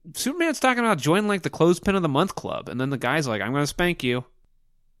Superman's talking about joining like the Clothespin of the Month Club, and then the guy's like, I'm going to spank you.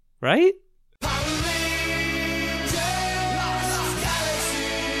 Right?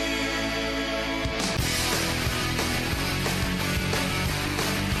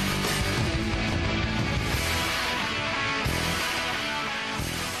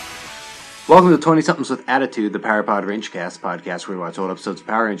 Welcome to 20-somethings with Attitude, the Power Pod Rangecast podcast where we watch old episodes of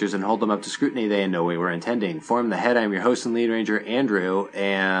Power Rangers and hold them up to scrutiny they in no way were intending. Form the head, I'm your host and lead ranger, Andrew,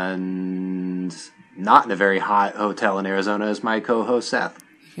 and not in a very hot hotel in Arizona is my co-host, Seth.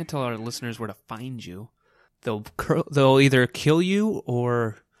 You can't tell our listeners where to find you. They'll either kill you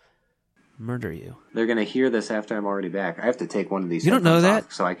or murder you. They're going to hear this after I'm already back. I have to take one of these. You don't know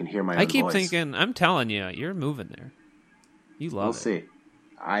that? So I can hear my own I keep voice. thinking, I'm telling you, you're moving there. You love We'll it. see.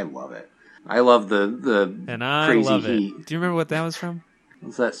 I love it. I love the And I crazy love it. heat. Do you remember what that was from?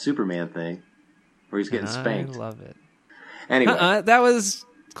 It's that Superman thing where he's getting spanked. I love it. Anyway. That was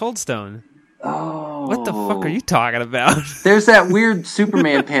Cold Stone. Oh. What the fuck are you talking about? There's that weird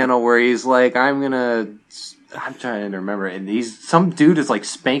Superman panel where he's like, I'm trying to remember it. And some dude is like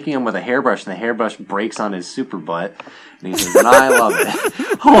spanking him with a hairbrush, and the hairbrush breaks on his super butt. And he says, and I love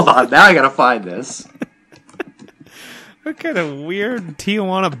it. Hold on, now I gotta find this. What kind of weird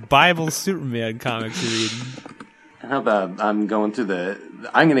Tijuana Bible Superman comics are you reading? How about I'm going through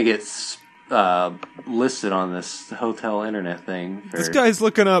I'm gonna get listed on this hotel internet thing. This guy's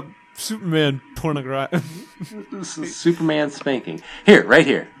looking up Superman pornography. Superman spanking. Here, right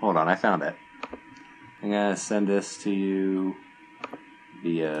here. Hold on, I found it. I'm gonna send this to you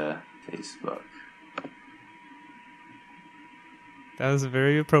via Facebook. That was a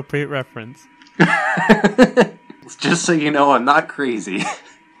very appropriate reference. Just so you know, I'm not crazy.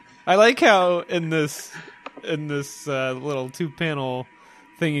 I like how in this little 2-panel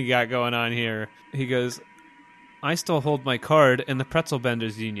thing you got going on here, he goes, I still hold my card in the Pretzel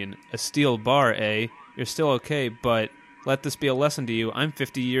Benders Union. A steel bar, eh? You're still okay, but let this be a lesson to you. I'm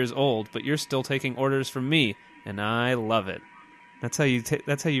 50 years old, but you're still taking orders from me, and I love it. That's how you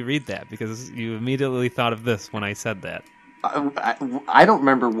read that, because you immediately thought of this when I said that. I don't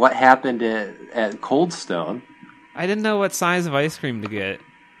remember what happened at Cold Stone. I didn't know what size of ice cream to get.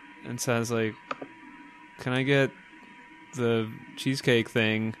 And so I was like, can I get the cheesecake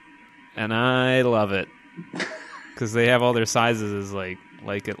thing? And I love it. Because they have all their sizes as like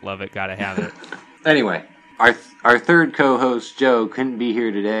it, love it, gotta have it. Anyway, our third co-host, Joe, couldn't be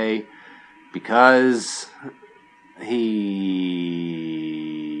here today because he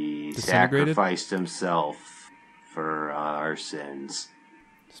sacrificed himself for our sins.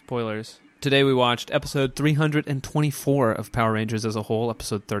 Spoilers. Today we watched episode 324 of Power Rangers as a whole,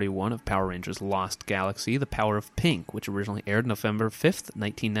 episode 31 of Power Rangers Lost Galaxy, The Power of Pink, which originally aired November 5th,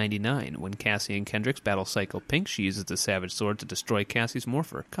 1999. When Cassie and Kendrix battle Psycho Pink, she uses the Savage Sword to destroy Cassie's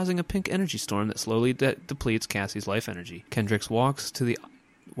morpher, causing a pink energy storm that slowly depletes Cassie's life energy. Kendrix walks to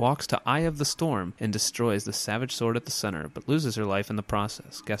Eye of the Storm and destroys the Savage Sword at the center, but loses her life in the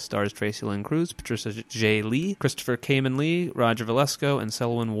process. Guest stars Tracy Lynn Cruz, Patricia J. Lee, Christopher Kamen Lee, Roger Valesco, and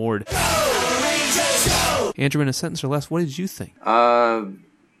Selwyn Ward. Andrew, in a sentence or less, what did you think?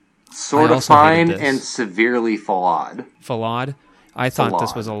 Sort of fine and severely flawed. Flawed? I thought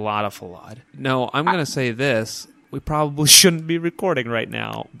this was a lot of flawed. No, I'm going to say this. We probably shouldn't be recording right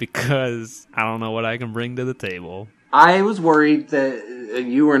now because I don't know what I can bring to the table. I was worried that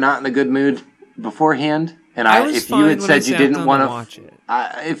you were not in a good mood beforehand, and if you had said you didn't want to watch it,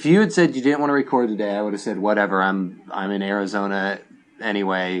 if you had said you didn't want to record today, I would have said whatever. I'm in Arizona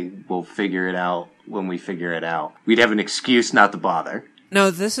anyway. We'll figure it out when we figure it out. We'd have an excuse not to bother.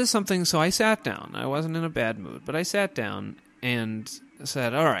 No, this is something. So I sat down. I wasn't in a bad mood, but I sat down and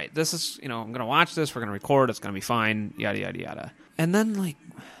said, "All right, this is I'm going to watch this. We're going to record. It's going to be fine. Yada yada yada." And then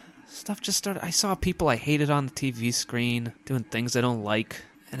stuff just started. I saw people I hated on the TV screen doing things I don't like,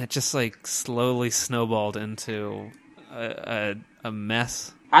 and it just slowly snowballed into a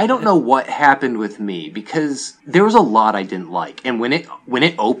mess. I don't know what happened with me because there was a lot I didn't like, and when it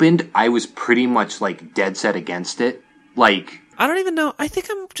opened, I was pretty much dead set against it. I don't even know. I think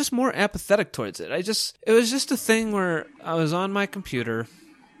I'm just more apathetic towards it. It was just a thing where I was on my computer.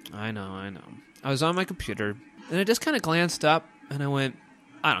 I know. I was on my computer, and I just kind of glanced up, and I went,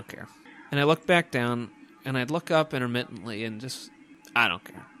 I don't care. And I looked back down, and I'd look up intermittently, and just, I don't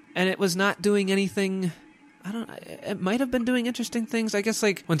care. And it was not doing anything. It might have been doing interesting things. I guess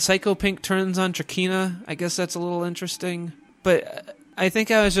when Psycho Pink turns on Trakina, I guess that's a little interesting. But I think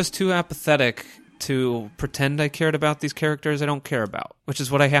I was just too apathetic to pretend I cared about these characters I don't care about, which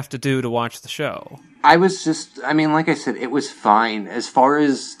is what I have to do to watch the show. like I said, it was fine. As far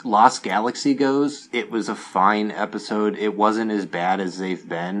as Lost Galaxy goes, it was a fine episode. It wasn't as bad as they've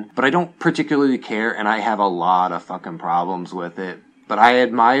been. But I don't particularly care, and I have a lot of fucking problems with it. But I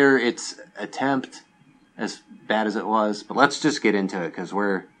admire its attempt, as bad as it was. But let's just get into it, because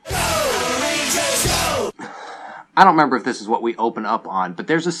we're... I don't remember if this is what we open up on, but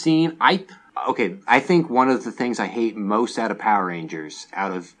there's a scene... I think one of the things I hate most out of Power Rangers,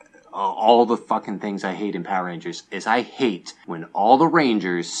 out of all the fucking things I hate in Power Rangers, is I hate when all the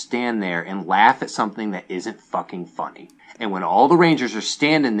Rangers stand there and laugh at something that isn't fucking funny. And when all the Rangers are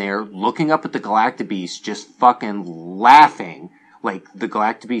standing there looking up at the Galactabeast just fucking laughing like the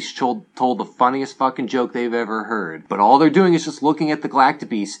Galactabeast told the funniest fucking joke they've ever heard. But all they're doing is just looking at the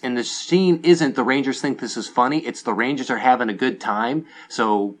Galactabeast, and the scene isn't the Rangers think this is funny, it's the Rangers are having a good time,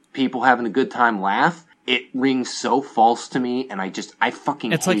 so people having a good time laugh. It rings so false to me, and I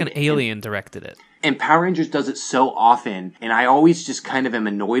fucking It's hate like an alien directed it. And Power Rangers does it so often, and I always just kind of am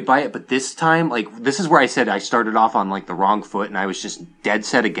annoyed by it, but this time, like, this is where I said I started off on, like, the wrong foot, and I was just dead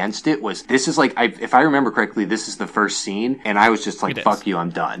set against it, this is, like, if I remember correctly, this is the first scene, and I was just like, fuck you, I'm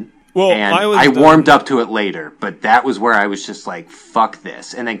done. Well, and I warmed up to it later, but that was where I was just like, fuck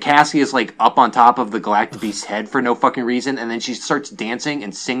this. And then Cassie is like up on top of the Galactabeast's head for no fucking reason, and then she starts dancing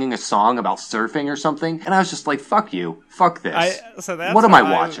and singing a song about surfing or something, and I was just like, fuck you, fuck this. What am I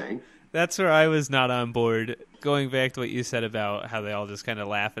watching? That's where I was not on board. Going back to what you said about how they all just kind of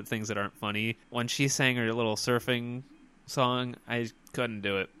laugh at things that aren't funny. When she sang her little surfing song, I couldn't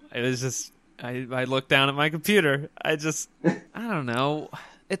do it. It was just, I looked down at my computer. I don't know.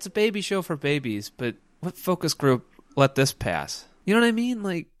 It's a baby show for babies, but what focus group let this pass? You know what I mean?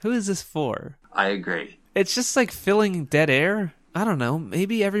 Like, who is this for? I agree. It's just like filling dead air. I don't know.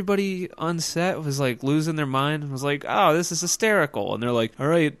 Maybe everybody on set was like losing their mind and was like, oh, this is hysterical. And they're like, all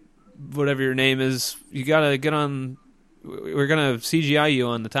right, whatever your name is, you gotta get on, we're gonna CGI you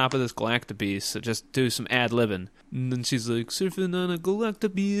on the top of this Galactabeast, so just do some ad-libbing. And then she's like, surfing on a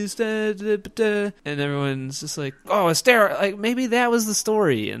Galactabeast, and everyone's just like, oh, hysterical. Like, maybe that was the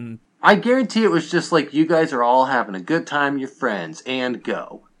story. And I guarantee it was just like, you guys are all having a good time, you're friends, and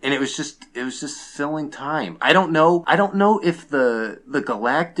go. And it was just filling time. I don't know if the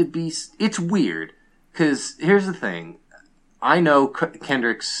Galactabeast, it's weird, because here's the thing. I know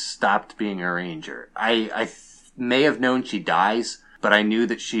Kendrick stopped being a Ranger. I may have known she dies, but I knew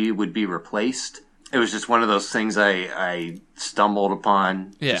that she would be replaced. It was just one of those things I stumbled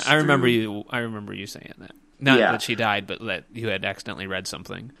upon. Yeah, I remember you saying that. Not that she died, but that you had accidentally read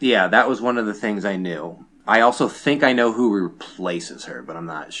something. Yeah, that was one of the things I knew. I also think I know who replaces her, but I'm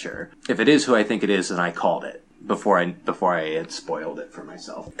not sure. If it is who I think it is, then I called it before I had spoiled it for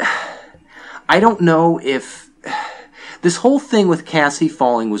myself. I don't know if this whole thing with Cassie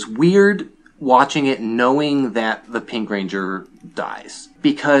falling was weird watching it knowing that the Pink Ranger dies.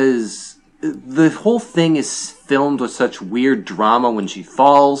 Because the whole thing is filmed with such weird drama when she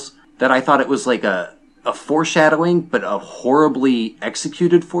falls that I thought it was like a foreshadowing, but a horribly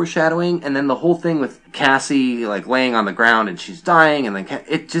executed foreshadowing. And then the whole thing with Cassie like laying on the ground and she's dying, and then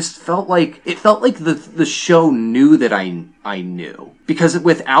it just felt like the show knew that I knew, because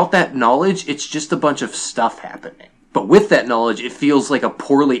without that knowledge, it's just a bunch of stuff happening. But with that knowledge, it feels like a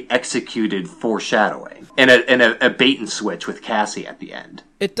poorly executed foreshadowing and a bait and switch with Cassie at the end.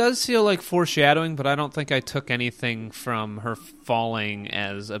 It does feel like foreshadowing, but I don't think I took anything from her falling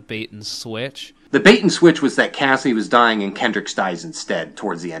as a bait and switch. The bait and switch was that Cassie was dying and Kendricks dies instead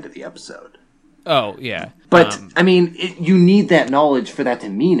towards the end of the episode. Oh, yeah. But, I mean, you need that knowledge for that to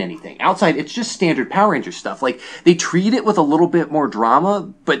mean anything. Outside, it's just standard Power Ranger stuff. Like, they treat it with a little bit more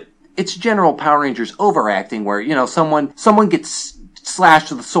drama, but it's general Power Rangers overacting where, you know, someone gets slashed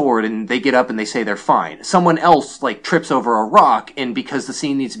with a sword and they get up and they say they're fine. Someone else, like, trips over a rock, and because the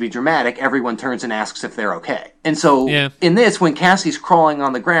scene needs to be dramatic, everyone turns and asks if they're okay. And so, in this, when Cassie's crawling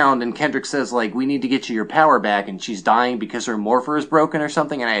on the ground and Kendrick says, like, we need to get you your power back, and she's dying because her morpher is broken or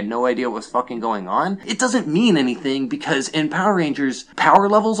something, and I had no idea what was fucking going on, it doesn't mean anything, because in Power Rangers, power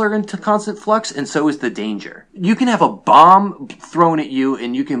levels are into constant flux, and so is the danger. You can have a bomb thrown at you,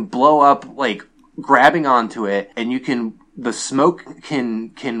 and you can blow up, like, grabbing onto it, and the smoke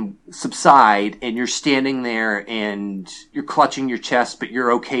can subside, and you're standing there and you're clutching your chest, but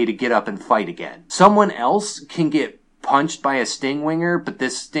you're okay to get up and fight again. Someone else can get punched by a Stingwinger, but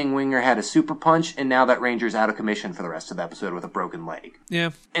this Stingwinger had a super punch, and now that Ranger's out of commission for the rest of the episode with a broken leg.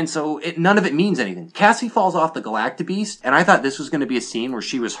 Yeah. And so none of it means anything. Cassie falls off the Galactabeast, and I thought this was going to be a scene where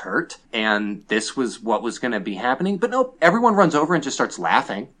she was hurt, and this was what was going to be happening. But nope, everyone runs over and just starts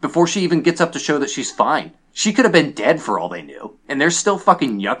laughing before she even gets up to show that she's fine. She could have been dead for all they knew, and they're still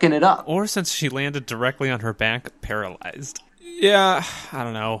fucking yucking it up. Or since she landed directly on her back, paralyzed. Yeah, I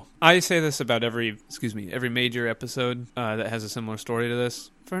don't know. I say this about every major episode that has a similar story to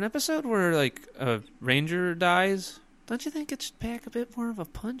this. For an episode where, like, a ranger dies, don't you think it should pack a bit more of a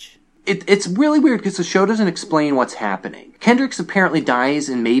punch? It's really weird because the show doesn't explain what's happening. Kendricks apparently dies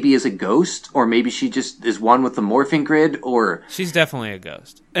and maybe is a ghost, or maybe she just is one with the morphing grid, or... She's definitely a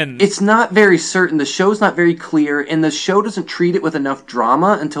ghost. And it's not very certain. The show's not very clear, and the show doesn't treat it with enough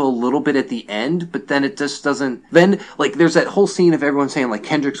drama until a little bit at the end, but then it just doesn't... Then, like, there's that whole scene of everyone saying, like,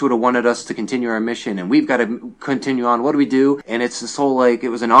 Kendricks would have wanted us to continue our mission, and we've got to continue on. What do we do? And it's this whole, like, it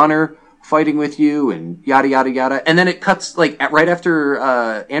was an honor fighting with you, and yada, yada, yada. And then it cuts, like, right after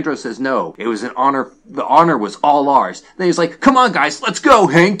Andros says no, it was an honor, the honor was all ours. Then he's like, come on, guys, let's go,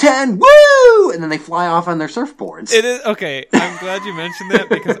 Hang 10, woo! And then they fly off on their surfboards. It is, okay, I'm glad you mentioned that,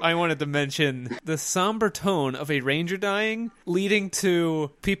 because I wanted to mention the somber tone of a ranger dying, leading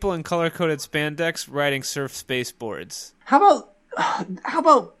to people in color-coded spandex riding surf space boards. How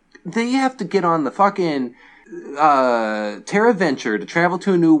about they have to get on the fucking Terra Venture to travel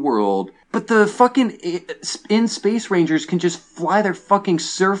to a new world, but the fucking in-space rangers can just fly their fucking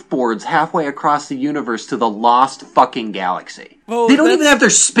surfboards halfway across the universe to the lost fucking galaxy. Well, they don't even have their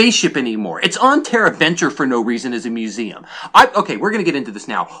spaceship anymore. It's on Terra Venture for no reason as a museum. Okay, we're gonna get into this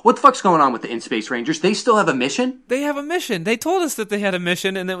now. What the fuck's going on with the in-space rangers? They still have a mission? They have a mission. They told us that they had a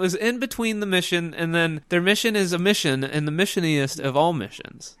mission, and it was in between the mission, and then their mission is a mission, and the missioniest of all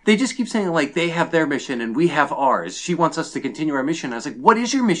missions. They just keep saying, like, they have their mission, and we have ours. She wants us to continue our mission. I was like, what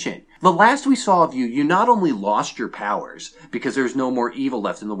is your mission? The last we saw of you, you not only lost your powers, because there's no more evil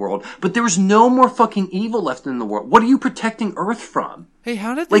left in the world, but there was no more fucking evil left in the world. What are you protecting Earth from? Hey,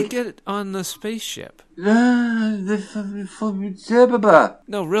 how did they get on the spaceship? No,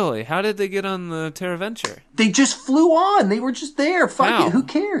 really. How did they get on the Terra Venture? They just flew on. They were just there. Fuck it. Who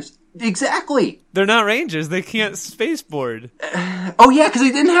cares? Exactly. They're not rangers. They can't spaceboard. Oh, yeah, because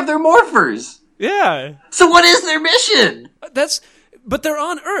they didn't have their morphers. Yeah. So what is their mission? But they're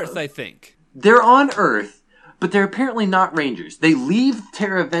on Earth, I think. They're on Earth, but they're apparently not rangers. They leave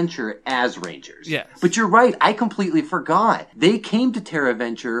Terra Venture as rangers. Yes. But you're right, I completely forgot. They came to Terra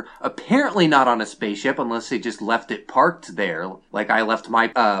Venture apparently not on a spaceship, unless they just left it parked there, like I left my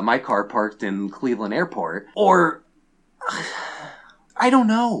car parked in Cleveland Airport. Or... I don't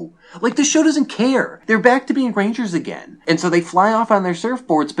know. Like, the show doesn't care. They're back to being rangers again. And so they fly off on their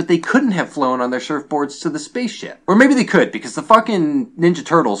surfboards, but they couldn't have flown on their surfboards to the spaceship. Or maybe they could, because the fucking Ninja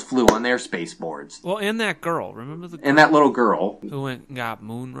Turtles flew on their spaceboards. Well, and that girl. Remember the girl? And that little girl. Who went and got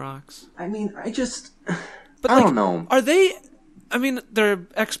moon rocks? I mean, I don't know. Are they... I mean, they're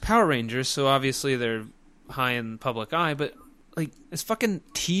ex-Power Rangers, so obviously they're high in the public eye, but, like, is fucking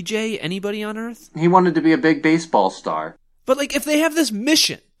TJ anybody on Earth? He wanted to be a big baseball star. But, like, if they have this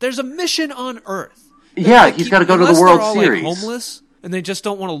mission, there's a mission on Earth. Yeah, he's got to go to the World Series. Like, homeless, and they just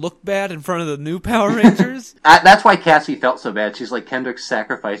don't want to look bad in front of the new Power Rangers. That's why Cassie felt so bad. She's like, Kendrick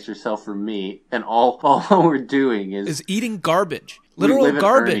sacrificed herself for me, and all we're doing is eating garbage. Literal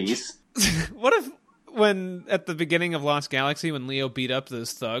garbage. What if, when at the beginning of Lost Galaxy, when Leo beat up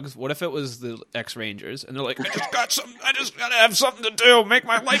those thugs, what if it was the ex-Rangers, and they're like, I just gotta have something to do, make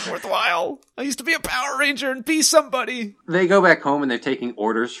my life worthwhile. I used to be a Power Ranger and be somebody. They go back home and they're taking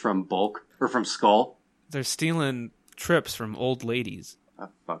orders from Bulk, or from Skull. They're stealing trips from old ladies. A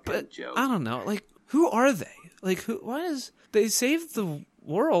fucking joke. I don't know, like, who are they? Like, they saved the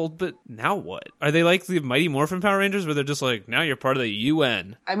world, but now what? Are they like the Mighty Morphin Power Rangers, where they're just like, now you're part of the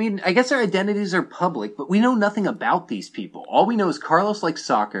UN? I mean, I guess their identities are public, but we know nothing about these people. All we know is Carlos likes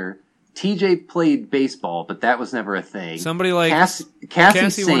soccer, TJ played baseball, but that was never a thing. Somebody like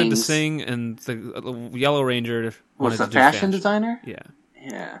Cassie wanted to sing, and the Yellow Ranger wanted to do fashion designer?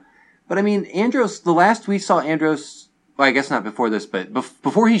 Yeah. But I mean, Andros, the last we saw Andros... Well, I guess not before this, but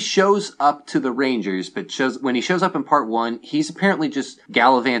before he shows up to the Rangers, but when he shows up in part 1, he's apparently just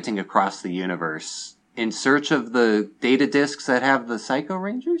gallivanting across the universe in search of the data discs that have the Psycho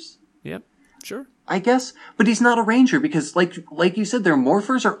Rangers? Yep, sure. I guess, but he's not a Ranger because, like you said, their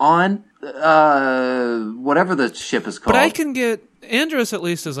morphers are on whatever the ship is called. But I can get... Andros at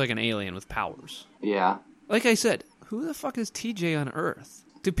least is like an alien with powers. Yeah. Like I said, who the fuck is TJ on Earth?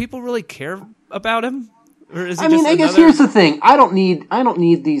 Do people really care about him? Or is it I guess here's the thing. I don't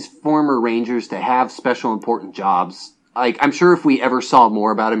need these former Rangers to have special important jobs. Like, I'm sure if we ever saw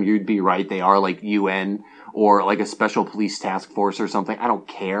more about them, you'd be right. They are like UN or like a special police task force or something. I don't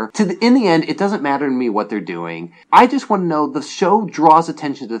care. In the end, it doesn't matter to me what they're doing. I just want to know the show draws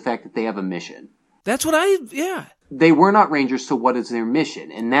attention to the fact that they have a mission. That's what yeah. They were not Rangers, so what is their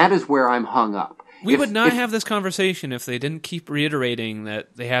mission? And that is where I'm hung up. We would not have this conversation if they didn't keep reiterating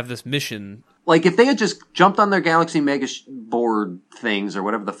that they have this mission. Like, if they had just jumped on their Galaxy Mega board things or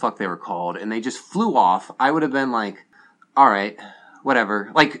whatever the fuck they were called, and they just flew off, I would have been like, all right,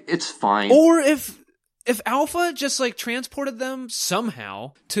 whatever. Like, it's fine. Or if Alpha just, like, transported them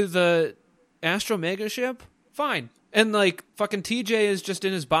somehow to the Astro Mega ship, fine. And, like, fucking TJ is just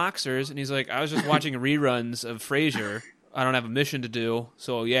in his boxers, and he's like, I was just watching reruns of Frasier. I don't have a mission to do,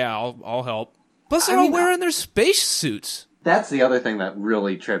 so yeah, I'll help. Plus, they're all wearing their space suits. That's the other thing that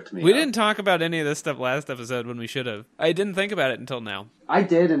really tripped me. We didn't talk about any of this stuff last episode when we should have. I didn't think about it until now. I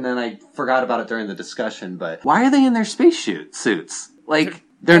did, and then I forgot about it during the discussion, but why are they in their space suits? Like,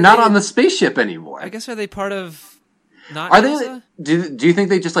 they're not on the spaceship anymore. I guess, are they part of... Not are NASA? Do you think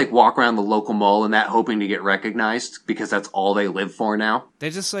they just, like, walk around the local mall and that hoping to get recognized because that's all they live for now? They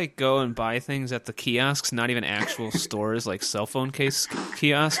just, like, go and buy things at the kiosks, not even actual stores, like cell phone case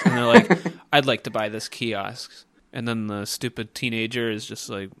kiosks, and they're like, I'd like to buy this kiosk. And then the stupid teenager is just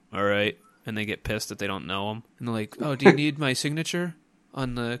like, all right, and they get pissed that they don't know him. And they're like, oh, do you need my signature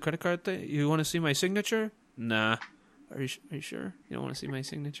on the credit card thing? You want to see my signature? Nah. Are you sure? You don't want to see my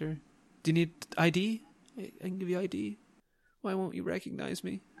signature? Do you need ID? I can give you ID. Why won't you recognize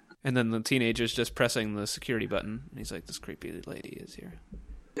me? And then the teenager's just pressing the security button. And he's like, this creepy lady is here.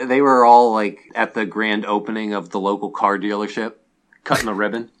 They were all, like, at the grand opening of the local car dealership, cutting the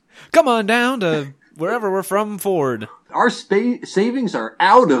ribbon. Come on down to wherever we're from, Ford. Our savings are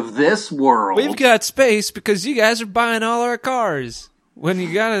out of this world. We've got space because you guys are buying all our cars. When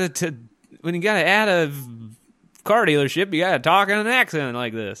you gotta add a car dealership, you gotta talk in an accent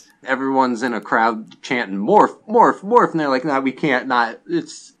like this. Everyone's in a crowd chanting "morph, morph, morph," and they're like, "No, we can't.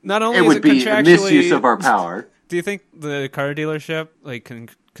 It's not only it would be a misuse of our power." Do you think the car dealership like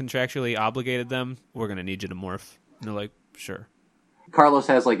contractually obligated them? We're gonna need you to morph. And they're like, sure. Carlos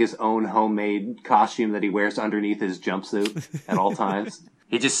has like his own homemade costume that he wears underneath his jumpsuit at all times.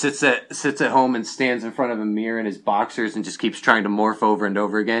 He just sits at home and stands in front of a mirror in his boxers and just keeps trying to morph over and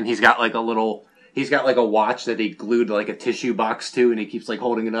over again. He's got like a watch that he glued like a tissue box to, and he keeps like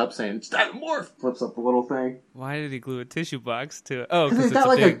holding it up saying, "It's time to morph." Flips up the little thing. Why did he glue a tissue box to it? Oh, because it's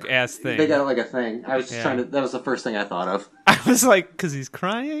a big ass thing. They got like a thing. I was just trying to, that was the first thing I thought of. I was like, because he's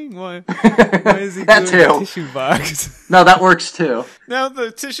crying? Why is he gluing a tissue box? No, that works too. Now the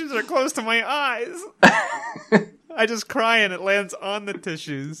tissues are close to my eyes. I just cry and it lands on the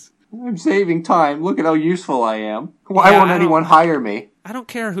tissues. I'm saving time. Look at how useful I am. Why won't anyone hire me? I don't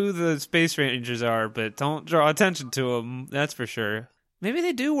care who the Space Rangers are, but don't draw attention to them, that's for sure. Maybe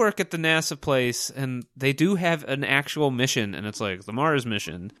they do work at the NASA place, and they do have an actual mission, and it's like the Mars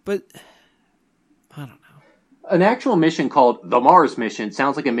mission. But, I don't know. An actual mission called the Mars mission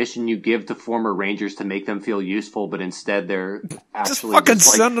sounds like a mission you give to former Rangers to make them feel useful, but instead they're actually just fucking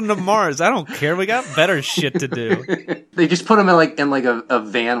send them to Mars. I don't care. We got better shit to do. They just put them in a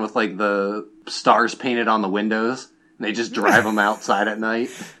van with like the stars painted on the windows. And they just drive them outside at night.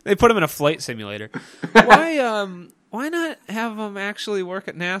 They put them in a flight simulator. Why not have them actually work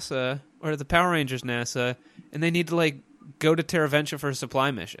at NASA or the Power Rangers NASA, and they need to like go to Terra Venture for a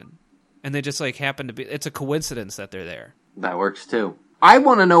supply mission? And they just, like, happen to be... It's a coincidence that they're there. That works, too. I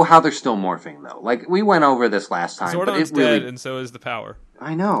want to know how they're still morphing, though. Like, we went over this last time. Zordon's dead, and so is the Power.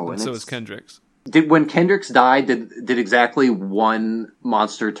 I know. And so is Kendrix. When Kendrix died, did exactly one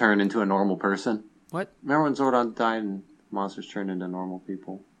monster turn into a normal person? What? Remember when Zordon died and monsters turned into normal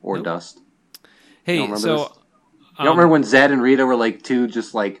people? Or dust? Hey, you don't remember when Zed and Rita were, like, two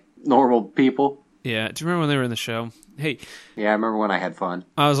just, like, normal people? Yeah. Do you remember when they were in the show? Hey. Yeah, I remember when I had fun.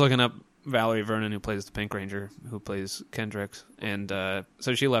 I was looking up Valerie Vernon, who plays the Pink Ranger, who plays Kendrix, and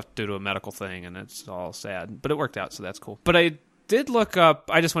so she left due to a medical thing, and it's all sad, but it worked out, so that's cool. But I did look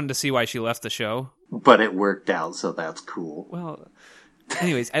up, I just wanted to see why she left the show. But it worked out, so that's cool. Well,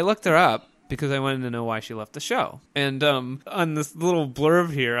 anyways, I looked her up because I wanted to know why she left the show. And on this little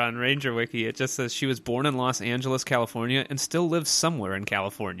blurb here on Ranger Wiki, it just says she was born in Los Angeles, California, and still lives somewhere in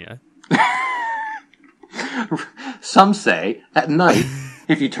California. Some say, at night,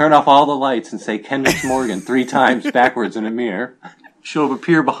 if you turn off all the lights and say Kendrix Morgan 3 times backwards in a mirror, she'll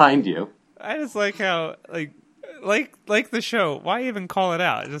appear behind you. I just like how, like the show, why even call it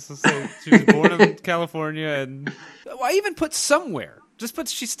out? Just to say she was born in California, and why even put somewhere? Just put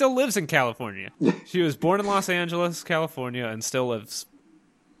she still lives in California. She was born in Los Angeles, California, and still lives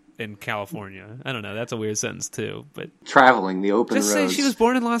in California. I don't know. That's a weird sentence, too. But traveling the open roads. Just say she was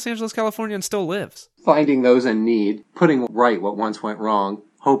born in Los Angeles, California, and still lives. Finding those in need, putting right what once went wrong,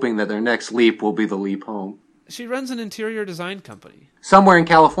 hoping that their next leap will be the leap home. She runs an interior design company. Somewhere in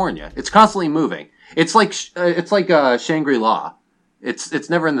California. It's constantly moving. It's like Shangri-La. It's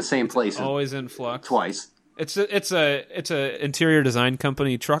never in the same place. Always in flux. Twice. It's a interior design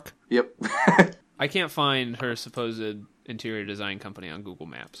company truck. Yep. I can't find her supposed interior design company on Google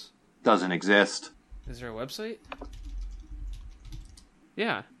Maps. Doesn't exist. Is there a website?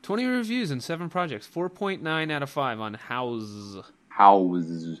 Yeah, 20 reviews and 7 projects. 4.9 out of 5 on House.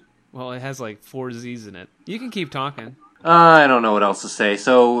 Well, it has like 4 Z's in it. You can keep talking. I don't know what else to say.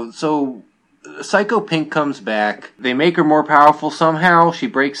 So Psycho Pink comes back. They make her more powerful somehow. She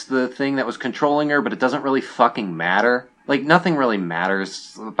breaks the thing that was controlling her, but it doesn't really fucking matter. Like, nothing really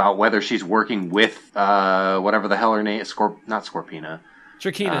matters about whether she's working with, whatever the hell her name is, not Scorpina.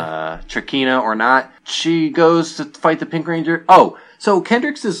 Trakina or not. She goes to fight the Pink Ranger. Oh, so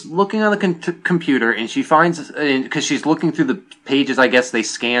Kendricks is looking on the computer, and she finds, because she's looking through the pages, I guess they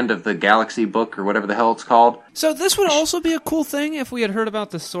scanned of the Galaxy book, or whatever the hell it's called. So this would also be a cool thing if we had heard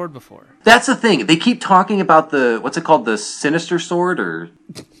about this sword before. That's the thing. They keep talking about what's it called, the Sinister Sword, or...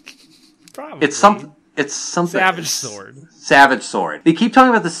 Probably. It's something... Savage Sword. Savage Sword. They keep talking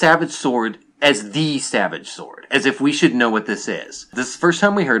about the Savage Sword as the Savage Sword, as if we should know what this is. This is the first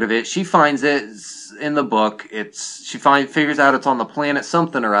time we heard of it. She finds it in the book. She figures out it's on the planet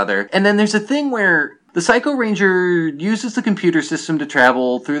something or other. And then there's a thing where the Psycho Ranger uses the computer system to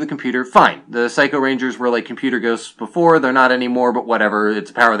travel through the computer. Fine. The Psycho Rangers were like computer ghosts before. They're not anymore, but whatever.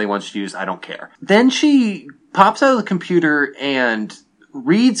 It's a power they once used. I don't care. Then she pops out of the computer and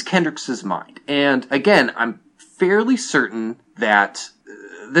reads Kendricks' mind. And again, I'm fairly certain that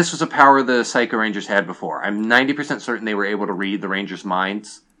this was a power the Psycho Rangers had before. I'm 90% certain they were able to read the Rangers'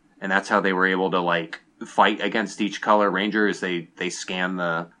 minds, and that's how they were able to, like, fight against each color ranger, is they scan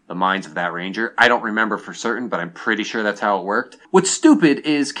the minds of that ranger. I don't remember for certain, but I'm pretty sure that's how it worked. What's stupid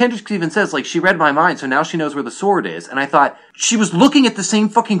is Kendricks even says, like, she read my mind, so now she knows where the sword is. And I thought, she was looking at the same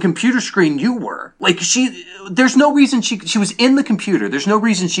fucking computer screen you were. Like, there's no reason she was in the computer. There's no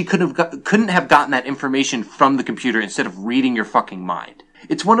reason she couldn't have gotten that information from the computer instead of reading your fucking mind.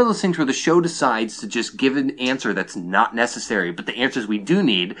 It's one of those things where the show decides to just give an answer that's not necessary, but the answers we do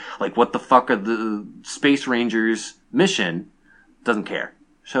need, like what the fuck are the Space Rangers' mission, doesn't care.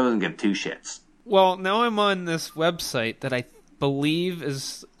 Show doesn't give 2 shits. Well, now I'm on this website that I believe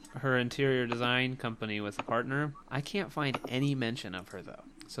is her interior design company with a partner. I can't find any mention of her, though.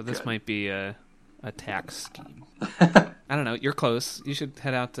 So this might be a tax scheme. I don't know. You're close. You should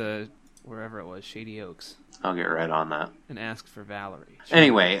head out to wherever it was, Shady Oaks. I'll get right on that. And ask for Valerie. Sure.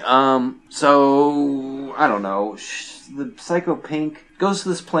 Anyway, so, I don't know. The Psycho Pink goes to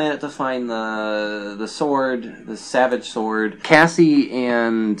this planet to find the sword, the Savage Sword. Cassie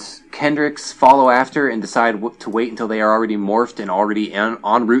and Kendricks follow after and decide to wait until they are already morphed and already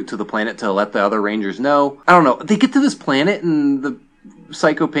en route to the planet to let the other Rangers know. I don't know. They get to this planet and the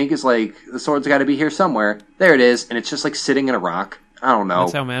Psycho Pink is like, the sword's got to be here somewhere. There it is, and it's just like sitting in a rock. I don't know.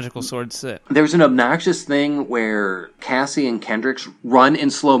 That's how magical swords sit. There's an obnoxious thing where Cassie and Kendricks run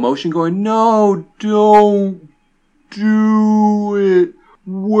in slow motion going, no, don't do it.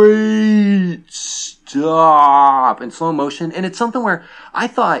 Wait, stop. In slow motion. And it's something where I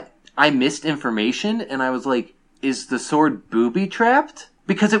thought I missed information and I was like, is the sword booby trapped?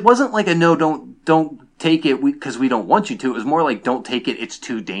 Because it wasn't like a no, don't take it because we don't want you to. It was more like, don't take it, it's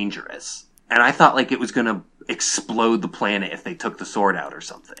too dangerous. And I thought like it was going to explode the planet if they took the sword out or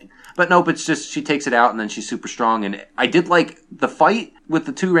something. But nope, it's just she takes it out and then she's super strong. And I did like the fight with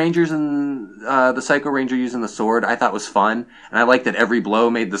the 2 Rangers and the Psycho Ranger using the sword. I thought was fun. And I liked that every blow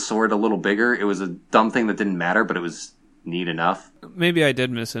made the sword a little bigger. It was a dumb thing that didn't matter, but it was neat enough. Maybe I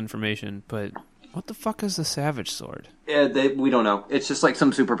did miss information, but what the fuck is the Savage Sword? Yeah, we don't know. It's just like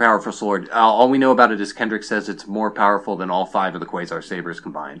some super powerful sword. All we know about it is Kendrick says it's more powerful than all 5 of the Quasar Sabers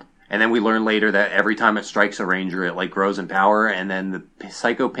combined. And then we learn later that every time it strikes a ranger, it like grows in power. And then the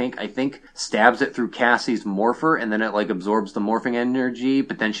Psycho Pink, I think, stabs it through Cassie's morpher, and then it like absorbs the morphing energy.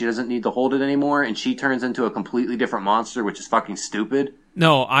 But then she doesn't need to hold it anymore, and she turns into a completely different monster, which is fucking stupid.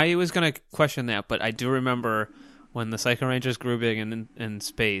 No, I was gonna question that, but I do remember when the Psycho Rangers grew big in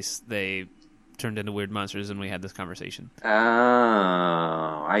space, they turned into weird monsters, and we had this conversation. Oh,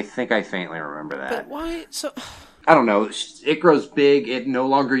 I think I faintly remember that. But why? So. I don't know. It grows big. It no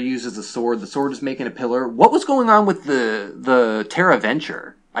longer uses a sword. The sword is making a pillar. What was going on with the Terra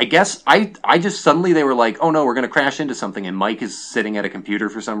Venture? I guess I just suddenly they were like, oh no, we're going to crash into something, and Mike is sitting at a computer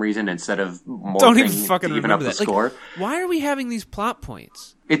for some reason instead of don't even fucking even up the score. Like, why are we having these plot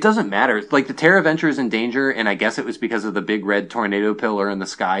points? It doesn't matter. It's like the Terra Venture is in danger, and I guess it was because of the big red tornado pillar in the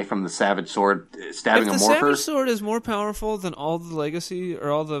sky from the Savage Sword stabbing a Morpher. If the Savage Sword is more powerful than all the Legacy,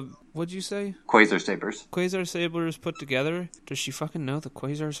 or all the, what'd you say? Quasar Sabers. Quasar Sabers put together? Does she fucking know the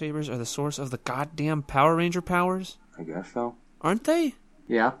Quasar Sabers are the source of the goddamn Power Ranger powers? I guess so. Aren't they?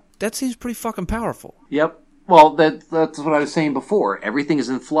 Yeah. That seems pretty fucking powerful. Yep. Well, that's what I was saying before. Everything is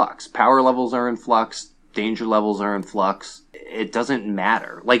in flux. Power levels are in flux. Danger levels are in flux. It doesn't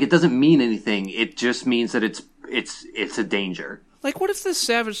matter. Like, it doesn't mean anything. It just means that it's a danger. Like, what if this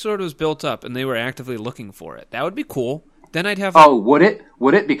Savage Sword was built up and they were actively looking for it? That would be cool. Then I'd have... Oh, would it?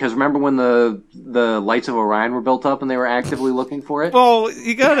 Would it? Because remember when the Lights of Orion were built up and they were actively looking for it? Well,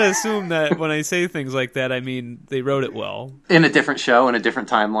 you gotta assume that when I say things like that, I mean they wrote it well. In a different show, in a different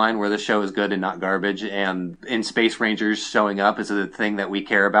timeline, where the show is good and not garbage, and in Space Rangers showing up is a thing that we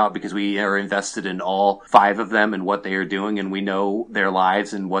care about because we are invested in all 5 of them and what they are doing, and we know their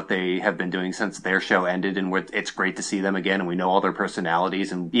lives and what they have been doing since their show ended, and it's great to see them again, and we know all their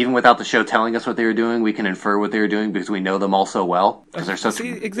personalities, and even without the show telling us what they were doing, we can infer what they were doing because we know them all so well, because they're such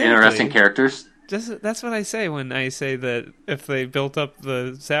interesting characters. That's what I say when I say that if they built up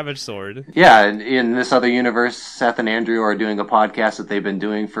the Savage Sword. Yeah, in this other universe, Seth and Andrew are doing a podcast that they've been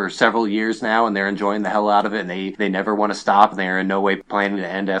doing for several years now, and they're enjoying the hell out of it, and they never want to stop, and they are in no way planning to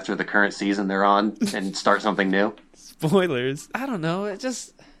end after the current season they're on and start something new. Spoilers. I don't know.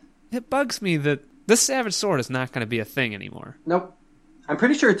 It bugs me that this Savage Sword is not going to be a thing anymore. Nope. I'm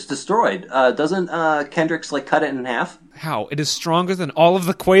pretty sure it's destroyed. Doesn't Kendricks cut it in half? How? It is stronger than all of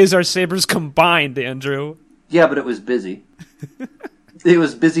the Quasar Sabers combined, Andrew. Yeah, but it was busy. It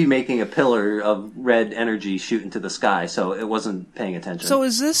was busy making a pillar of red energy shoot into the sky, so it wasn't paying attention. So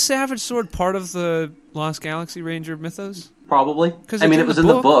is this Savage Sword part of the Lost Galaxy Ranger mythos? Probably. I mean, it was in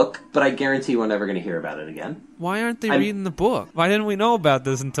the book, but I guarantee we're never going to hear about it again. Why aren't they reading the book? Why didn't we know about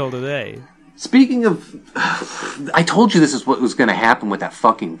this until today? Speaking of... I told you this is what was going to happen with that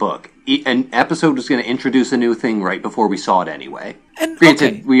fucking book. An episode was going to introduce a new thing right before we saw it anyway. And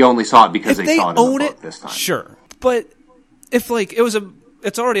granted, we only saw it because they saw it in the book this time. Sure. But if,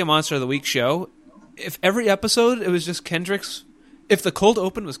 it's already a Monster of the Week show, if every episode it was just Kendricks... If the cold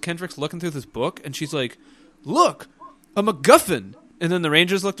open was Kendricks looking through this book, and she's like, look, a MacGuffin! And then the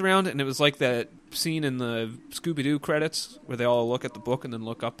Rangers looked around, and it was like that scene in the Scooby-Doo credits where they all look at the book and then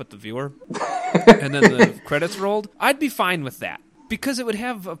look up at the viewer. And then the credits rolled. I'd be fine with that. Because it would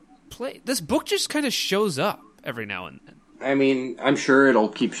have a play. This book just kind of shows up every now and then. I mean, I'm sure it'll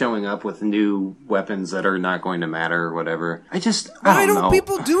keep showing up with new weapons that are not going to matter or whatever. I don't know. Why don't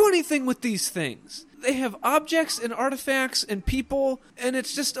people do anything with these things? They have objects and artifacts and people, and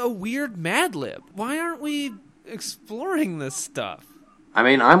it's just a weird Mad Lib. Why aren't we exploring this stuff? I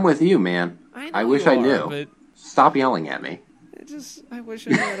mean, I'm with you, man. I wish I knew. But stop yelling at me. I wish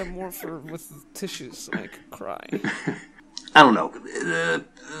I had a morpher with tissues so I could cry. I don't know.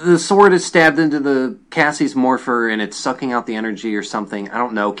 The sword is stabbed into the Cassie's morpher and it's sucking out the energy or something. I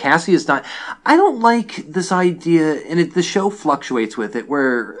don't know. Cassie is not... I don't like this idea, and the show fluctuates with it,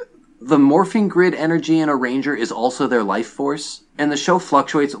 where the morphing grid energy in a Ranger is also their life force. And the show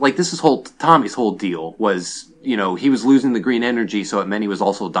fluctuates. Like, this is Tommy's whole deal was... he was losing the green energy, so it meant he was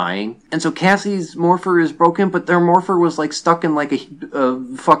also dying. And so Cassie's morpher is broken, but their morpher was, stuck in,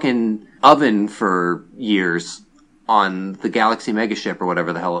 a fucking oven for years on the Galaxy Megaship or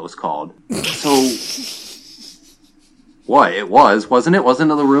whatever the hell it was called. So... What? It was, wasn't it? Wasn't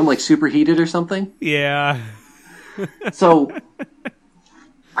the room, superheated or something? Yeah. So...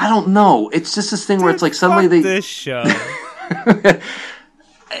 I don't know. It's just this thing where it's suddenly they... this show.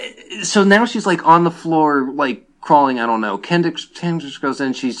 So now she's on the floor, crawling. I don't know. Kendricks goes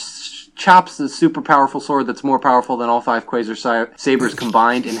in. She chops the super powerful sword that's more powerful than all 5 Quasar Sabers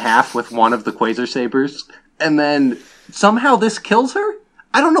combined in half with one of the Quasar Sabers. And then somehow this kills her?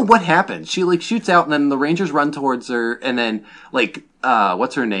 I don't know what happened. She shoots out, and then the Rangers run towards her, and then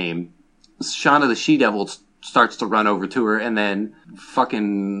what's her name? Shauna the She-Devil starts to run over to her, and then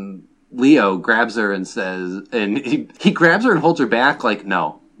fucking Leo grabs her and says, and he grabs her and holds her back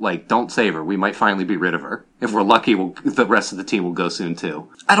no. Don't save her. We might finally be rid of her. If we're lucky, the rest of the team will go soon, too.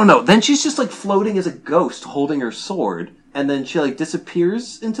 I don't know. Then she's just, floating as a ghost, holding her sword. And then she,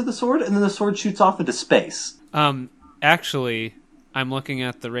 disappears into the sword, and then the sword shoots off into space. Actually, I'm looking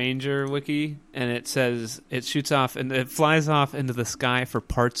at the Ranger wiki, and it says it shoots off, and it flies off into the sky for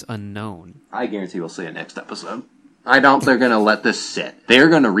parts unknown. I guarantee we'll see it next episode. I doubt they're going to let this sit. They're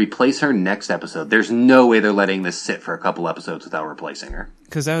going to replace her next episode. There's no way they're letting this sit for a couple episodes without replacing her.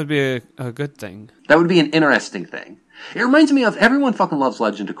 Because that would be a good thing. That would be an interesting thing. It reminds me of everyone fucking loves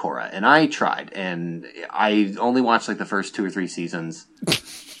Legend of Korra, and I tried, and I only watched like the first 2 or 3 seasons.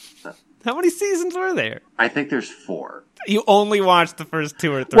 How many seasons were there? I think there's 4. You only watched the first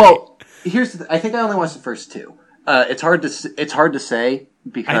 2 or 3. Well, I think I only watched the first 2. It's hard to say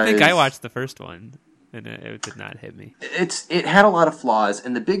because I think I watched the first one. And it did not hit me. It had a lot of flaws,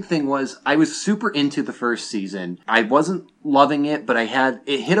 and the big thing was I was super into the first season. I wasn't loving it, but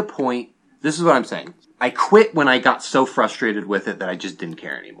it hit a point. This is what I'm saying. I quit when I got so frustrated with it that I just didn't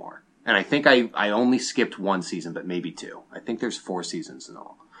care anymore. And I think I only skipped 1 season, but maybe 2. I think there's 4 seasons in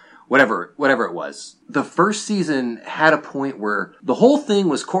all. Whatever it was. The first season had a point where the whole thing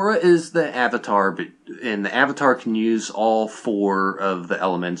was Korra is the Avatar, and the Avatar can use all 4 of the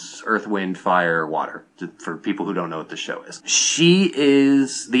elements, earth, wind, fire, water, for people who don't know what the show is. She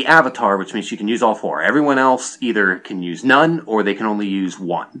is the Avatar, which means she can use all 4. Everyone else either can use none, or they can only use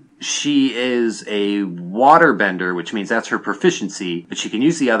 1. She is a waterbender, which means that's her proficiency, but she can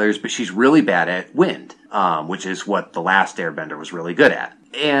use the others, but she's really bad at wind, which is what the last Airbender was really good at.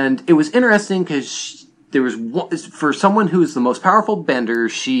 And it was interesting because there was for someone who is the most powerful bender,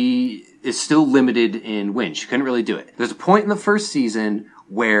 she is still limited in wind. She couldn't really do it. There's a point in the first season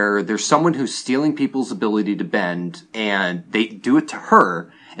where there's someone who's stealing people's ability to bend, and they do it to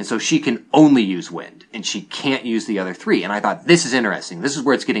her, and so she can only use wind, and she can't use the other 3. And I thought, this is interesting. This is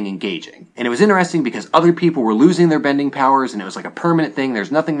where it's getting engaging. And it was interesting because other people were losing their bending powers, and it was like a permanent thing.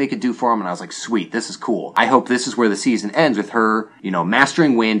 There's nothing they could do for them, and I was like, sweet, this is cool. I hope this is where the season ends with her,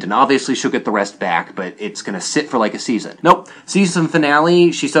 mastering wind, and obviously she'll get the rest back, but it's gonna sit for like a season. Nope. Season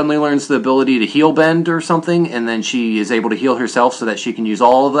finale, she suddenly learns the ability to heal bend or something, and then she is able to heal herself so that she can use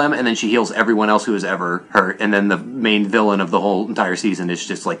all of them, and then she heals everyone else who has ever hurt, and then the main villain of the whole entire season is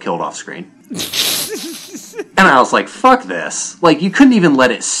just like killed off screen. And I was like, fuck this. Like, you couldn't even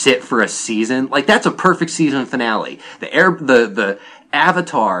let it sit for a season. Like, that's a perfect season finale. The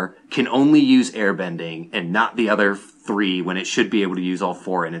Avatar can only use airbending and not the other 3 when it should be able to use all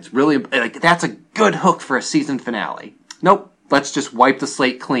 4. And it's really, like, that's a good hook for a season finale. Nope. Let's just wipe the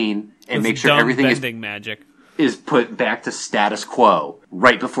slate clean and make sure everything is put back to status quo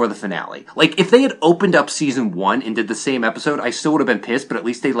right before the finale. Like, if they had opened up season 1 and did the same episode, I still would have been pissed, but at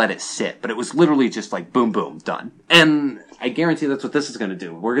least they let it sit. But it was literally just like, boom, boom, done. And I guarantee that's what this is going to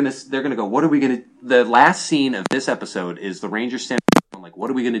do. They're going to go, what are we going to... The last scene of this episode is the Rangers standing up, like, what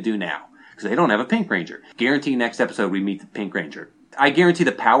are we going to do now? Because they don't have a Pink Ranger. Guarantee next episode we meet the Pink Ranger. I guarantee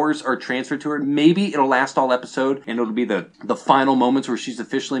the powers are transferred to her. Maybe it'll last all episode, and it'll be the final moments where she's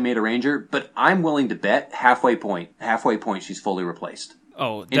officially made a Ranger, but I'm willing to bet halfway point she's fully replaced.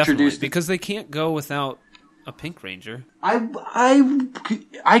 Oh, definitely, because they can't go without a Pink Ranger.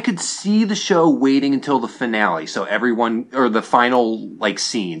 I could see the show waiting until the finale, so everyone, or the final, like,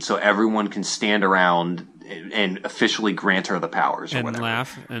 scene, so everyone can stand around and officially grant her the powers or and whatever.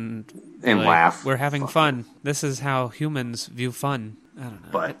 And like, laugh. We're having fun. This is how humans view fun. I don't know.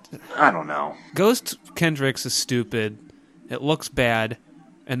 But I don't know. Ghost Kendricks is stupid. It looks bad.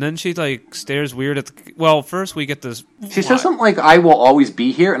 And then she, like, stares weird at the... Well, first we get this... She says something like, I will always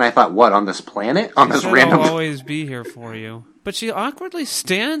be here, and I thought, what, on this planet? On this random... I'll always be here for you. But she awkwardly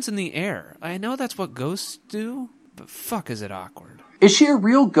stands in the air. I know that's what ghosts do, but fuck is it awkward. Is she a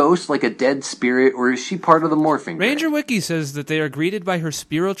real ghost, like a dead spirit, or is she part of the morphing Ranger grid? Wiki says that they are greeted by her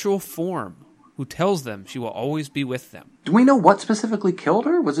spiritual form, who tells them she will always be with them. Do we know what specifically killed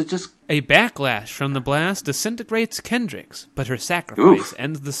her? Was it just... A backlash from the blast disintegrates Kendricks, but her sacrifice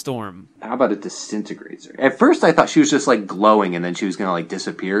ends the storm. How about it disintegrates her? At first I thought she was just, like, glowing, and then she was going to, like,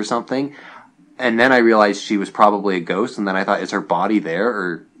 disappear or something. And then I realized she was probably a ghost, and then I thought, is her body there?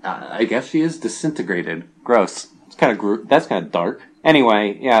 Or I guess she is disintegrated. Gross. It's kind of that's kind of dark.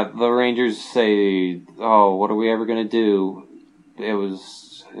 Anyway, yeah, the Rangers say, "Oh, what are we ever going to do?" It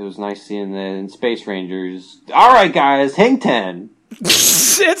was nice seeing the Space Rangers. All right, guys, hang 10.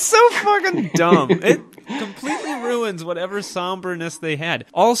 It's so fucking dumb. It completely ruins whatever somberness they had.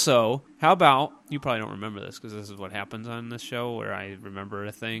 Also, how about, you probably don't remember this because this is what happens on this show, where I remember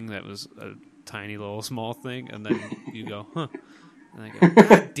a thing that was a tiny little small thing, and then you go, huh. And I go,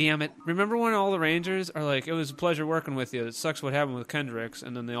 God damn it. Remember when all the Rangers are like, it was a pleasure working with you. It sucks what happened with Kendricks,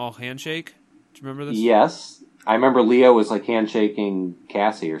 and then they all handshake? Do you remember this? Yes. I remember Leo was like handshaking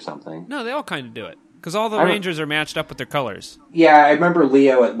Cassie or something. No, they all kind of do it. Because all the Rangers are matched up with their colors. Yeah, I remember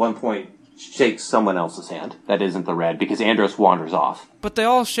Leo at one point shakes someone else's hand that isn't the red, because Andros wanders off. But they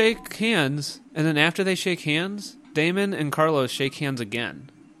all shake hands, and then after they shake hands, Damon and Carlos shake hands again.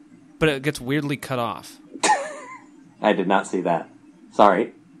 But it gets weirdly cut off. I did not see that.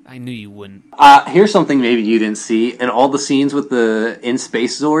 Sorry. I knew you wouldn't. Here's something maybe you didn't see. In all the scenes with the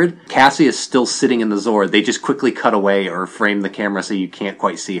in-space Zord, Cassie is still sitting in the Zord. They just quickly cut away or frame the camera so you can't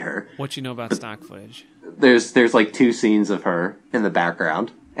quite see her. What you know about stock footage? There's like 2 scenes of her in the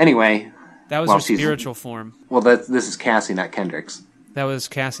background. Anyway. That was her spiritual form. Well, this is Cassie, not Kendricks. That was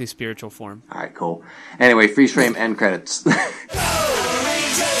Cassie's spiritual form. All right, cool. Anyway, freeze frame, end credits.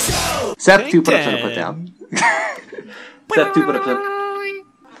 Seth, 2 put-ups and a put-down. Seth, 2 put-ups and...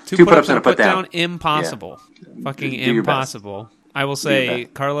 2 put-ups and a put-down. Impossible. Yeah. Fucking impossible. I will say,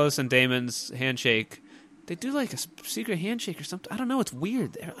 Carlos and Damon's handshake, they do like a secret handshake or something. I don't know, it's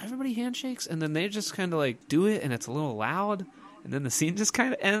weird. Everybody handshakes, and then they just kind of like do it, and it's a little loud, and then the scene just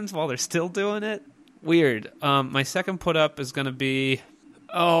kind of ends while they're still doing it. Weird. My second put-up is going to be...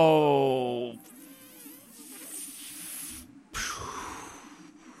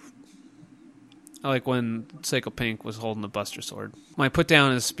 I like when Psycho Pink was holding the Buster Sword. My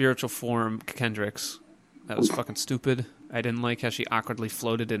put-down is spiritual form Kendricks. That was fucking stupid. I didn't like how she awkwardly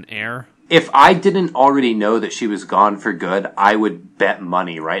floated in air. If I didn't already know that she was gone for good, I would bet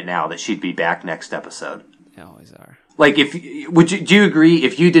money right now that she'd be back next episode. They always are. Like, do you agree,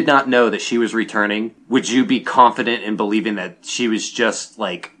 if you did not know that she was returning, would you be confident in believing that she was just,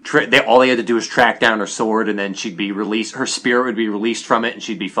 like, all they had to do was track down her sword and then she'd be released, her spirit would be released from it and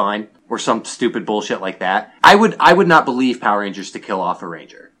she'd be fine? Or some stupid bullshit like that? I would not believe Power Rangers to kill off a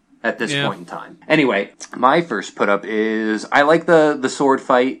Ranger at this point in time. Anyway, my first put-up is, I like the sword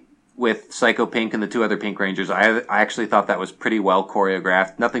fight with Psycho Pink and the 2 other Pink Rangers. I actually thought that was pretty well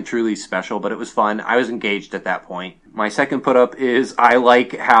choreographed. Nothing truly special, but it was fun. I was engaged at that point. My second put-up is I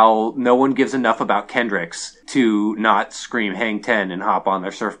like how no one gives enough about Kendricks to not scream Hang 10 and hop on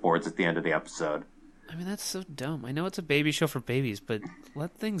their surfboards at the end of the episode. I mean, that's so dumb. I know it's a baby show for babies, but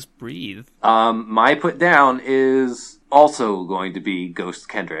let things breathe. My put-down is also going to be Ghost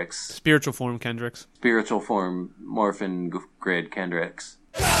Kendricks. Spiritual form Kendricks. Spiritual form Morphin Grid Kendricks.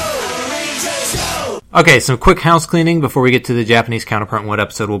 Okay, some quick house cleaning before we get to the Japanese counterpart and what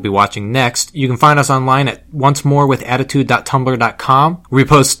episode we'll be watching next. You can find us online at oncemorewithattitude.tumblr.com. We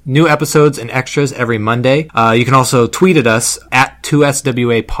post new episodes and extras every Monday. You can also tweet at us at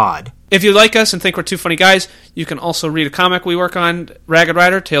 2SWApod. If you like us and think we're 2 funny guys, you can also read a comic we work on, Ragged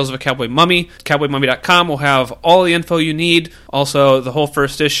Rider, Tales of a Cowboy Mummy. CowboyMummy.com will have all the info you need. Also, the whole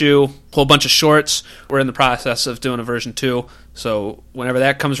first issue, whole bunch of shorts. We're in the process of doing a version 2, so whenever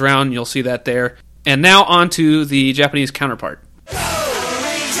that comes around, you'll see that there. And now on to the Japanese counterpart.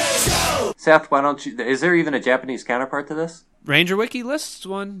 Seth, why don't you... Is there even a Japanese counterpart to this? Ranger Wiki lists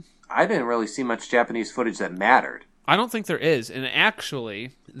one. I didn't really see much Japanese footage that mattered. I don't think there is, and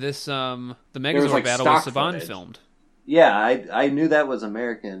actually, this the Megazord battle was Saban filmed. Yeah, I knew that was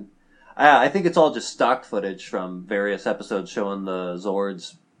American. I think it's all just stock footage from various episodes showing the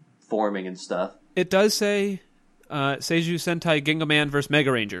Zords forming and stuff. It does say Seiju Sentai Gingaman vs.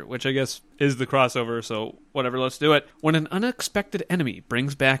 Mega Ranger, which I guess is the crossover, so whatever, let's do it. When an unexpected enemy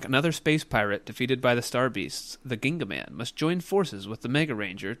brings back another space pirate defeated by the Star Beasts, the Gingaman must join forces with the Mega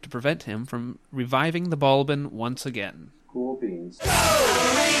Ranger to prevent him from reviving the Balban once again. Cool beans.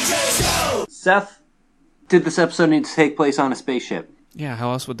 Seth, did this episode need to take place on a spaceship? Yeah,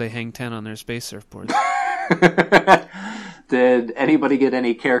 how else would they hang 10 on their space surfboards? Did anybody get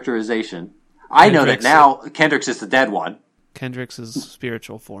any characterization? I know that now Kendricks is the dead one. Kendricks is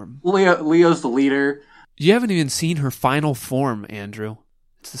spiritual form. Leo's the leader. You haven't even seen her final form, Andrew.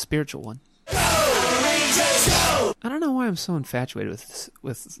 It's the spiritual one. I don't know why I'm so infatuated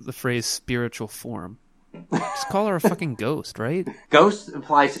with the phrase spiritual form. Just call her a fucking ghost, right? Ghost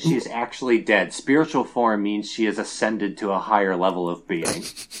implies that she is actually dead. Spiritual form means she has ascended to a higher level of being.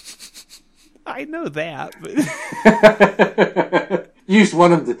 I know that, but... You just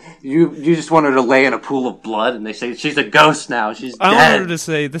want her to lay in a pool of blood, and they say she's a ghost now. She's dead. I wanted her to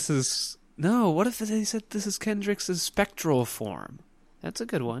say this is no. What if they said this is Kendricks' spectral form? That's a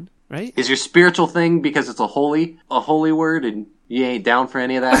good one, right? Is your spiritual thing because it's a holy word, and you ain't down for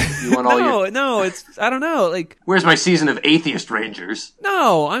any of that? You want no. It's I don't know. Like, where's my season of Atheist Rangers?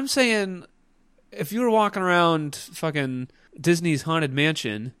 No, I'm saying if you were walking around fucking Disney's Haunted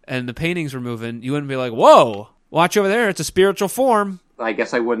Mansion and the paintings were moving, you wouldn't be like, whoa. Watch over there, it's a spiritual form. I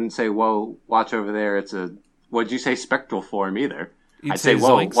guess I wouldn't say, whoa, watch over there, it's a... What'd you say, spectral form either? I'd say,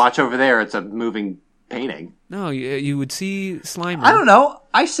 whoa, zoinks. Watch over there, it's a moving painting. No, you would see Slimer. I don't know.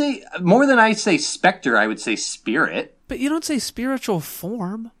 I say, more than I say specter, I would say spirit. But you don't say spiritual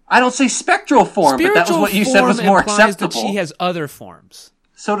form. I don't say spectral form, but that was what you said was more acceptable. That she has other forms.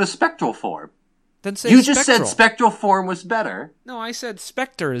 So does spectral form. Then say you just said spectral form was better. No, I said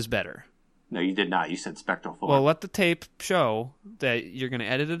specter is better. No, you did not. You said spectral form. Well, let the tape show that you're going to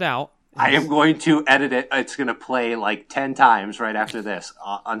edit it out. I am going to edit it. It's going to play like 10 times right after this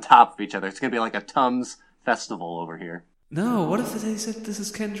on top of each other. It's going to be like a Tums festival over here. No, what if they said this is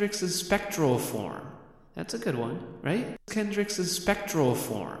Kendrick's spectral form? That's a good one, right? Kendrick's spectral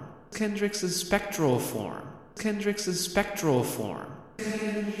form. Kendrick's spectral form. Kendrick's spectral form.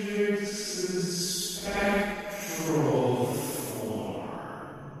 Kendrick's spectral form.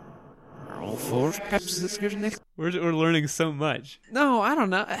 We're learning so much. No, I don't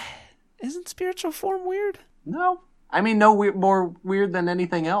know. Isn't spiritual form weird? No. I mean, no more weird than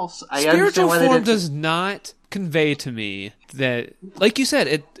anything else. Spiritual form does not convey to me that, like you said,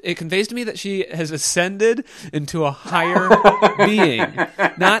 it conveys to me that she has ascended into a higher being,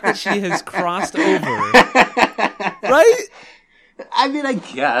 not that she has crossed over. Right? I mean, I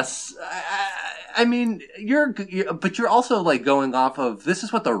guess. I mean, but you're also like going off of, this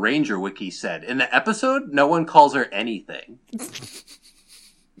is what the Ranger Wiki said. In the episode, no one calls her anything.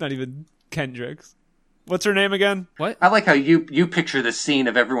 Not even Kendrick's. What's her name again? What? I like how you picture the scene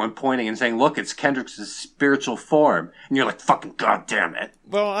of everyone pointing and saying, look, it's Kendrick's spiritual form. And you're like, fucking goddamn it.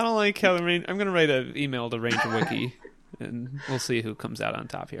 Well, I don't like how I'm going to write an email to Ranger Wiki, and we'll see who comes out on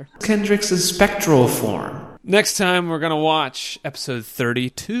top here. Kendrick's spectral form. Next time, we're going to watch episode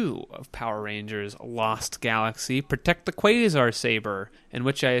 32 of Power Rangers Lost Galaxy, Protect the Quasar Saber, in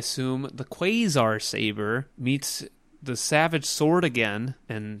which I assume the Quasar Saber meets the Savage Sword again,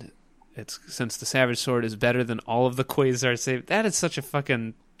 and since the Savage Sword is better than all of the Quasar Saber. That is such a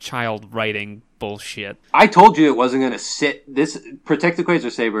fucking child writing bullshit. I told you it wasn't going to sit. This Protect the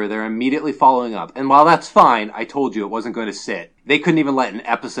Quasar Saber, they're immediately following up. And while that's fine, I told you it wasn't going to sit. They couldn't even let an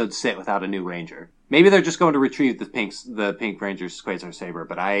episode sit without a new Ranger. Maybe they're just going to retrieve the Pink Ranger's Quasar Saber,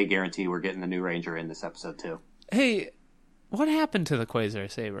 but I guarantee we're getting the new Ranger in this episode too. Hey, what happened to the Quasar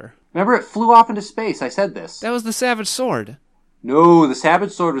Saber? Remember, it flew off into space. I said this. That was the Savage Sword. No, the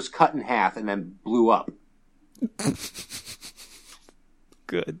Savage Sword was cut in half and then blew up.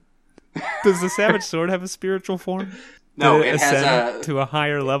 Good. Does the Savage Sword have a spiritual form? No, it has to a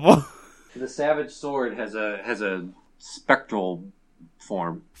higher level. The Savage Sword has a spectral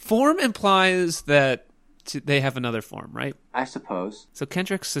form. Form implies that they have another form, right? I suppose. So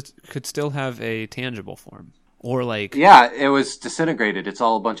Kendrick could still have a tangible form. Or like... Yeah, it was disintegrated. It's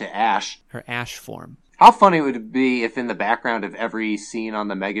all a bunch of ash. Her ash form. How funny would it be if in the background of every scene on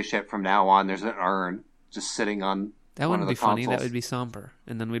the megaship from now on, there's an urn just sitting on that one of the That wouldn't be consoles. funny. That would be somber.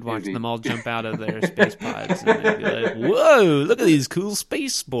 And then we'd watch them all jump out of their space pods. And they'd be like, whoa, look at these cool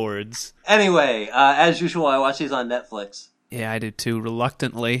space boards. Anyway, as usual, I watch these on Netflix. Yeah, I do too,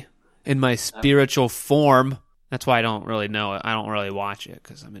 reluctantly. In my spiritual form. That's why I don't really know it. I don't really watch it,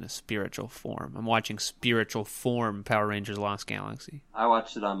 because I'm in a spiritual form. I'm watching spiritual form Power Rangers Lost Galaxy. I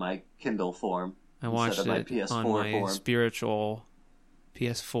watched it on my Kindle form. I watched it on my spiritual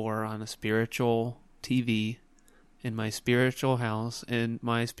PS4 on a spiritual TV in my spiritual house in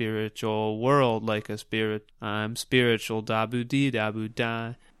my spiritual world like a spirit. I'm spiritual. Dabu dee dabu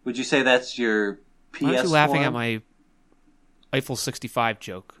da. Would you say that's your PS4? Why aren't you laughing at my Eiffel 65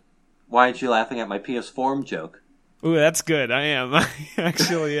 joke? Why aren't you laughing at my PS Form joke? Ooh, that's good. I am. I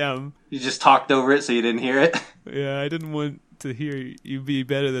actually am. You just talked over it so you didn't hear it? Yeah, I didn't want to hear you be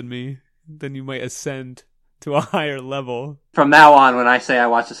better than me. Then you might ascend to a higher level. From now on, when I say I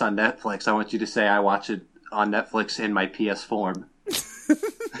watch this on Netflix, I want you to say I watch it on Netflix in my PS form.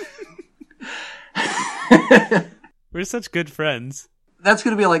 We're such good friends. That's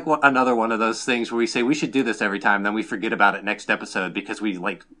going to be like another one of those things where we say we should do this every time, then we forget about it next episode because we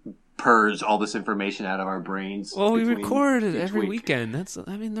like purge all this information out of our brains. Well, we record it every weekend.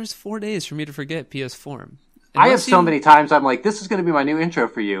 There's 4 days for me to forget PS form. I have so many times I'm like, this is going to be my new intro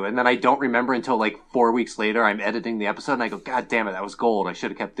for you. And then I don't remember until like 4 weeks later. I'm editing the episode and I go, God damn it, that was gold. I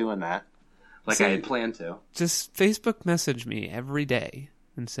should have kept doing that. Like I had planned to. Just Facebook message me every day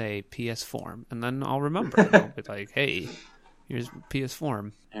and say PS form. And then I'll remember. And I'll be like, hey, here's PS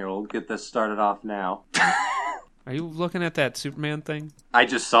form. Here, we'll get this started off now. Are you looking at that Superman thing? I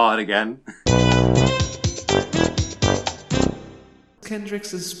just saw it again.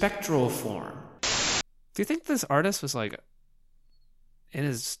 Kendrick's spectral form. Do you think this artist was like in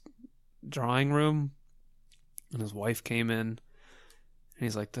his drawing room and his wife came in and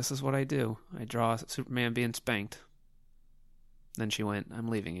he's like, this is what I do. I draw Superman being spanked. Then she went, I'm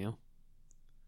leaving you.